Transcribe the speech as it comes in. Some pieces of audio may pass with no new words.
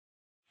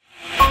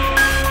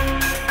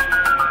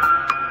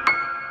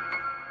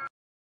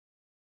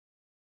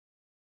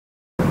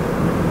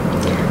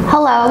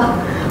Hello,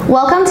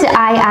 welcome to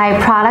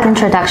iEi product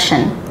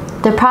introduction.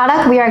 The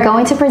product we are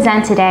going to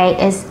present today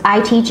is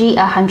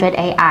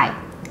ITG100AI.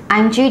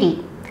 I'm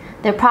Judy,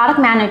 the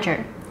product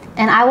manager,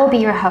 and I will be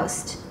your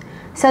host.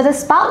 So the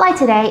spotlight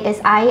today is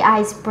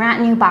iEi's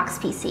brand new box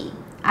PC,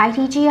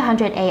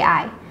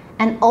 ITG100AI,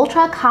 an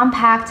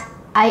ultra-compact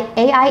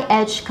AI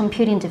edge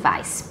computing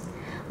device.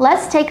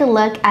 Let's take a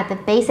look at the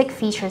basic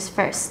features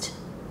first.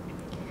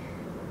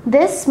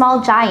 This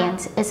small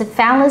giant is a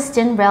fanless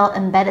DIN rail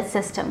embedded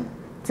system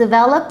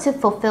developed to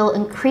fulfill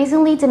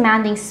increasingly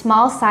demanding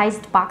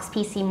small-sized box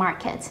PC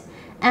market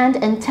and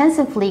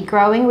intensively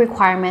growing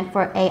requirement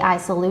for AI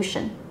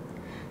solution.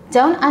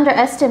 Don't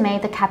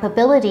underestimate the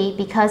capability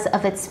because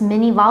of its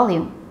mini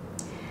volume.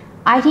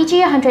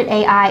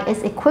 ITG100AI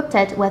is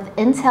equipped with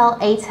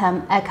Intel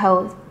Atom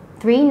Echo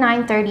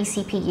 3930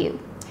 CPU.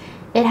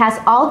 It has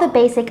all the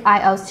basic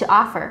I/Os to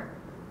offer: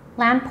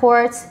 LAN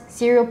ports,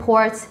 serial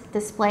ports,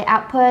 display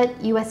output,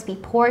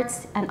 USB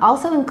ports, and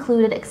also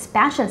included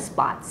expansion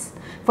slots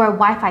for a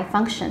Wi-Fi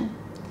function.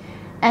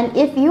 And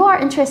if you are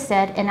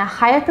interested in a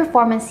higher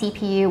performance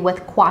CPU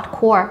with quad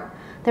core,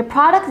 the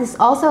product is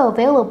also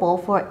available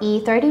for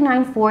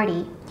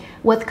E3940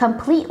 with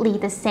completely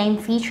the same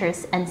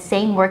features and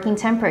same working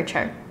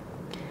temperature.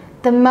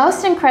 The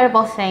most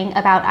incredible thing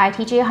about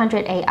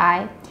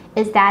ITG100AI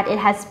is that it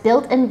has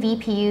built-in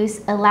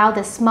VPUs allow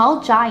the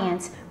small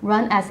giant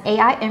run as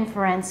AI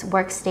inference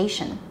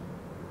workstation.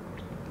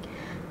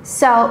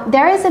 So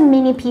there is a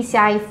mini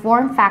PCIe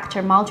form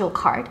factor module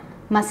card,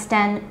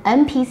 Mustang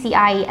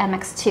MPCIe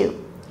MX2,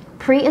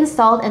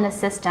 pre-installed in the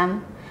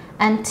system,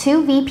 and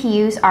two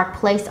VPUs are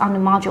placed on the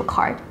module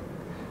card.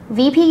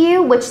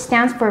 VPU, which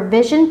stands for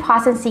Vision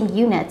Processing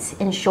Unit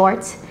in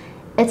short,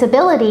 its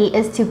ability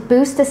is to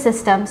boost the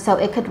system so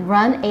it could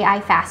run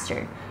AI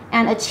faster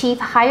and achieve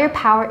higher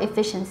power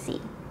efficiency.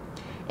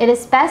 It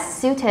is best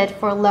suited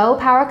for low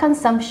power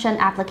consumption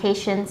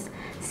applications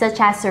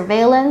such as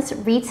surveillance,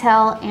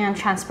 retail, and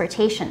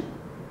transportation.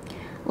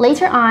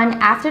 Later on,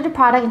 after the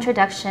product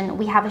introduction,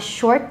 we have a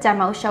short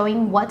demo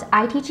showing what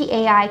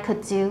ITG.ai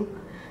could do.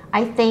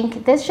 I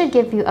think this should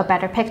give you a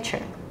better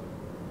picture.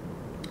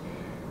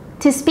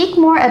 To speak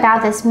more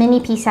about this mini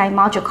PCI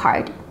module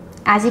card,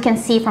 as you can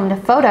see from the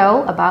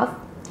photo above,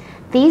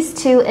 these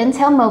two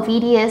Intel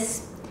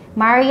Movidius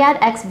Myriad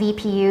X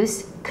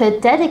VPUs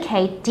could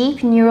dedicate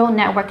deep neural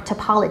network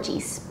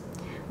topologies.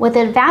 With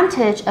the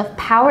advantage of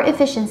power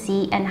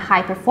efficiency and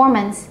high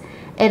performance,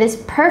 it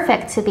is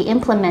perfect to be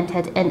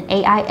implemented in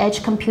AI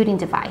edge computing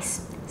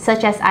device,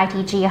 such as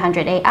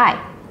ITG100AI,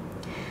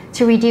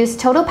 to reduce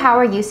total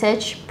power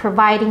usage,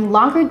 providing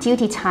longer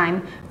duty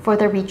time for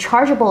the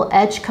rechargeable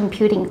edge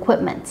computing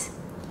equipment.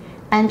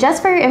 And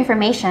just for your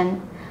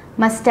information,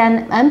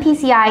 Mustang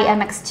MPCIe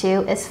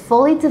MX2 is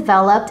fully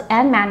developed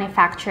and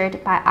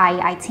manufactured by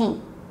iEi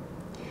team.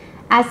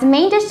 As the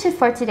main dish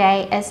for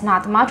today is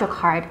not the module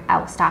card, I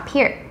will stop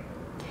here.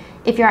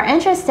 If you are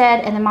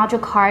interested in the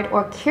module card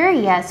or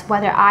curious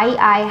whether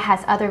iEi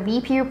has other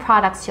VPU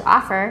products to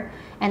offer,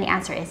 and the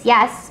answer is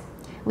yes,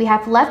 we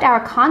have left our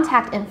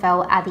contact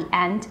info at the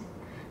end.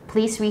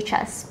 Please reach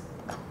us.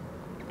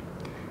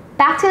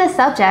 Back to the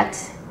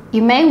subject,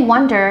 you may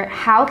wonder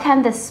how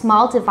can this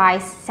small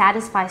device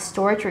satisfy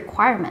storage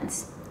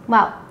requirements?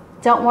 Well,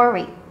 don't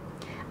worry.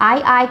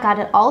 iEi got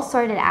it all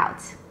sorted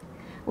out.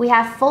 We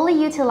have fully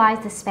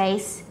utilized the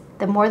space,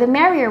 the more the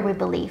merrier we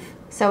believe,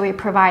 so we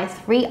provide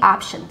three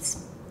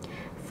options.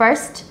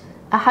 First,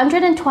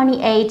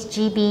 128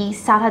 GB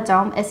SATA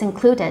DOM is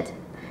included,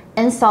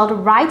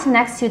 installed right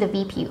next to the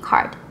VPU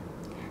card.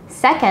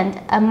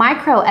 Second, a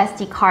micro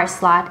SD card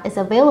slot is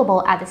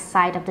available at the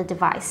side of the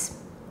device.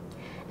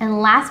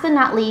 And last but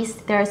not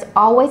least, there is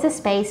always a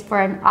space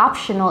for an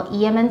optional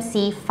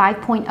eMMC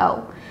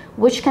 5.0,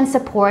 which can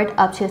support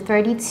up to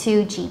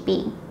 32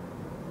 GB.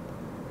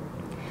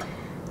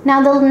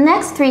 Now the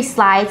next three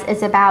slides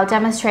is about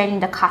demonstrating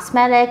the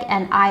cosmetic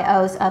and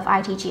I/Os of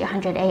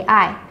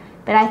ITG100AI,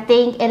 but I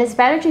think it is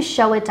better to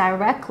show it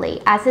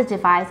directly as the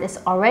device is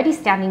already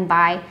standing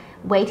by,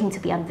 waiting to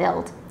be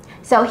unveiled.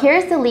 So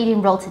here's the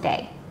leading role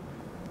today.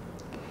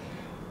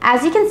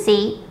 As you can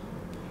see,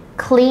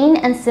 clean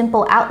and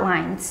simple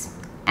outlines,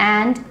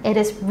 and it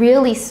is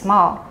really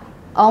small,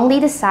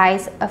 only the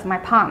size of my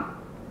palm.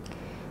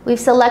 We've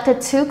selected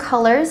two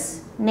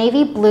colors,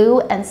 navy blue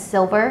and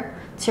silver,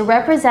 to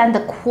represent the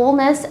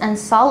coolness and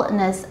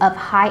solidness of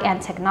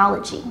high-end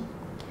technology.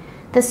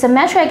 The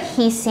symmetric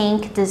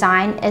heatsink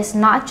design is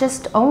not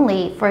just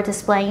only for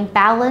displaying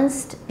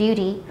balanced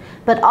beauty,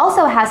 but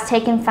also has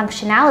taken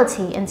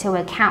functionality into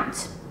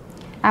account.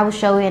 I will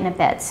show you in a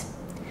bit.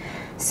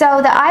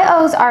 So the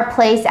I/Os are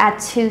placed at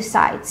two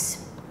sides.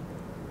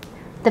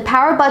 The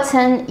power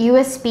button,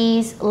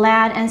 USBs,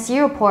 LAN, and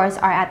serial ports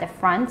are at the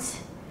front.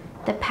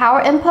 The power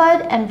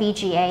input and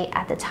VGA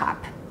at the top.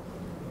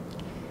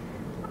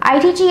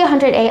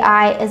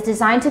 ITG100AI is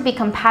designed to be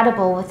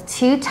compatible with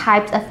two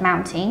types of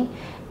mounting.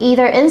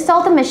 Either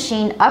install the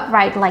machine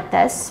upright like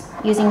this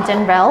using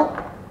DIN rail,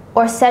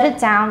 or set it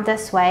down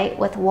this way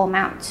with wall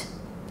mount.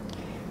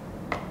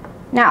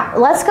 Now,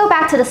 let's go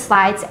back to the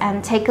slides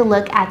and take a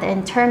look at the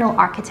internal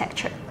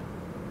architecture.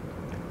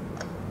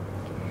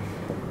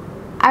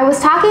 I was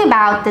talking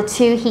about the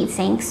two heat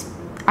sinks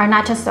are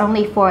not just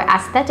only for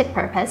aesthetic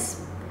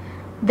purpose.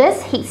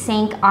 This heat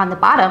sink on the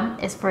bottom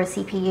is for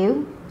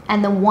CPU,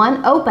 and the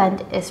one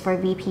opened is for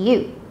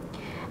VPU.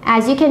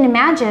 As you can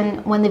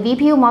imagine, when the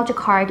VPU module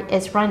card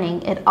is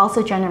running, it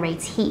also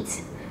generates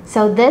heat.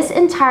 So this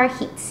entire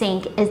heat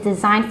sink is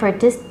designed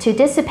to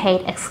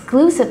dissipate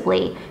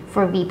exclusively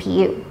for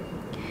VPU.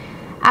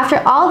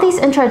 After all these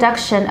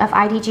introduction of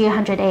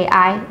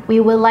IDG100AI, we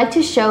would like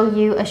to show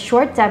you a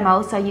short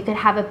demo so you can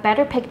have a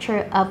better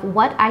picture of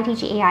what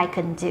IDG-AI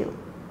can do.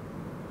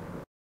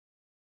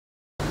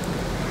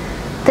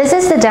 This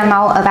is the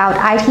demo about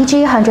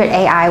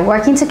IDG100AI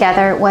working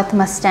together with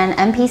Mustang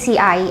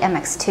MPC-IE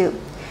MX2.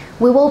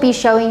 We will be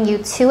showing you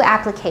two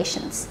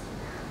applications.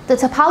 The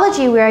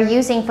topology we are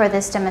using for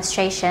this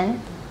demonstration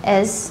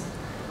is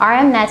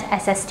RMNet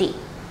SSD.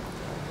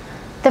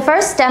 The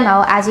first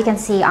demo, as you can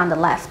see on the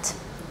left,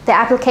 the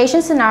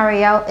application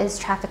scenario is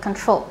traffic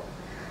control.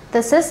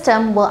 The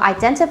system will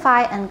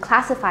identify and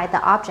classify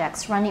the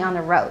objects running on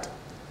the road,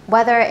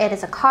 whether it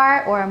is a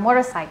car or a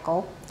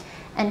motorcycle,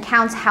 and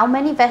counts how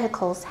many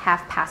vehicles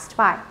have passed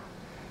by.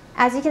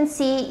 As you can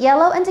see,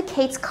 yellow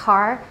indicates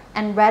car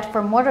and red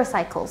for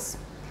motorcycles.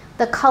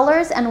 The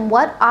colors and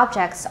what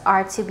objects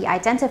are to be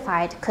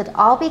identified could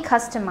all be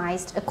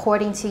customized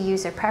according to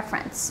user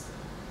preference.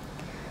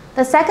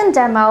 The second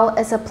demo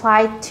is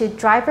applied to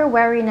driver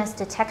wariness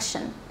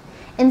detection.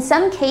 In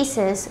some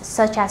cases,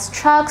 such as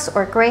trucks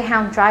or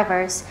Greyhound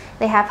drivers,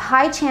 they have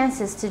high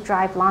chances to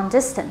drive long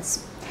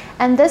distance,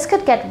 and this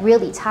could get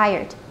really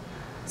tired.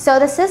 So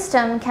the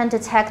system can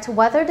detect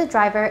whether the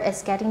driver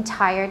is getting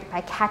tired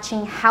by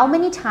catching how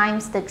many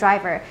times the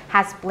driver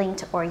has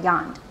blinked or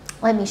yawned.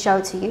 Let me show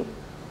it to you.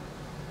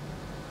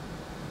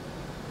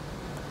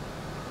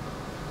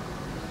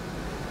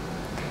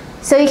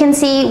 So you can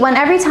see when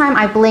every time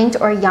I blinked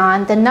or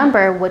yawned, the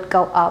number would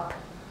go up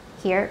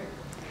here.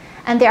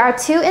 And there are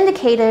two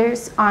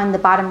indicators on the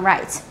bottom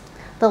right.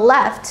 The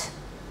left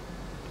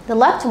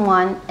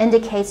one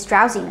indicates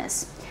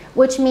drowsiness,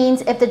 which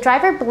means if the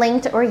driver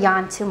blinked or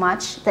yawned too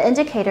much, the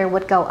indicator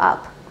would go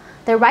up.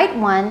 The right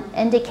one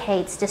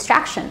indicates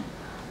distraction.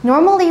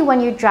 Normally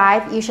when you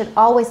drive, you should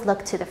always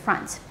look to the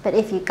front, but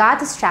if you got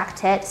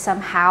distracted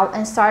somehow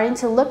and starting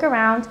to look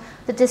around,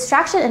 the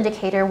distraction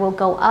indicator will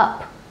go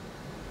up.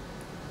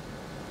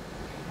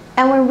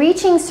 And when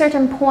reaching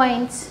certain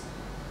points,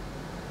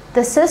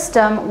 the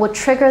system would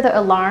trigger the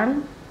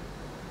alarm.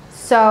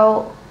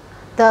 So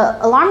the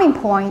alarming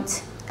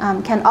point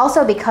can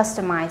also be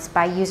customized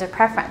by user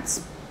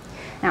preference.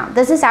 Now,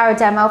 this is our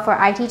demo for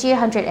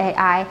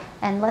IDG100AI,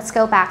 and let's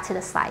go back to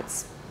the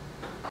slides.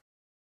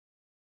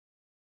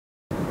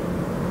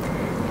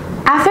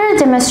 After the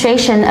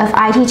demonstration of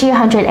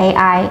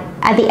IDG100AI,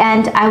 at the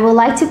end, I would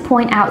like to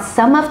point out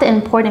some of the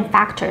important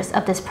factors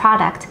of this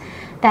product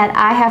that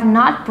I have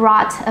not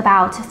brought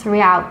about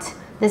throughout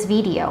this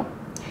video.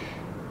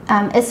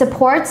 It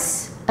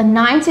supports a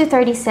 9 to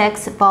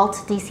 36 volt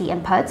DC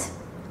input.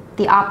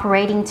 The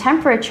operating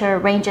temperature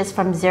ranges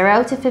from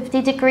 0 to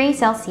 50 degrees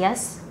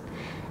Celsius.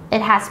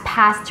 It has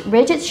passed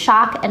rigid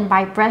shock and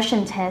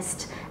vibration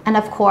test, and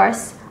of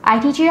course,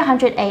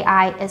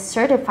 IDG100AI is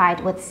certified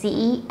with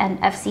CE and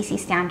FCC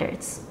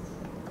standards.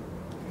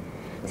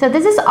 So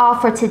this is all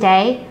for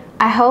today.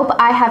 I hope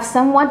I have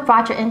somewhat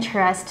brought your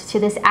interest to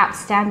this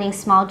outstanding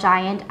small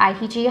giant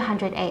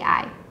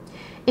IDG100AI.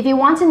 If you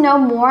want to know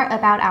more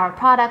about our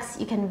products,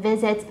 you can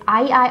visit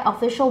iEi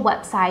official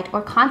website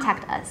or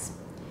contact us.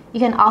 You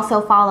can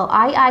also follow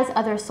iEi's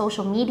other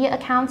social media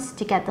accounts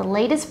to get the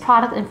latest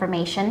product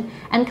information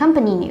and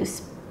company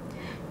news.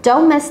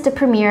 Don't miss the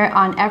premiere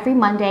on every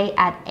Monday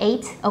at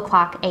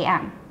 8:00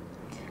 a.m.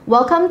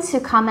 Welcome to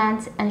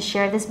comment and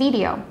share this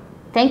video.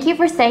 Thank you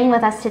for staying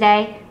with us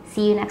today.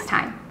 See you next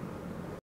time.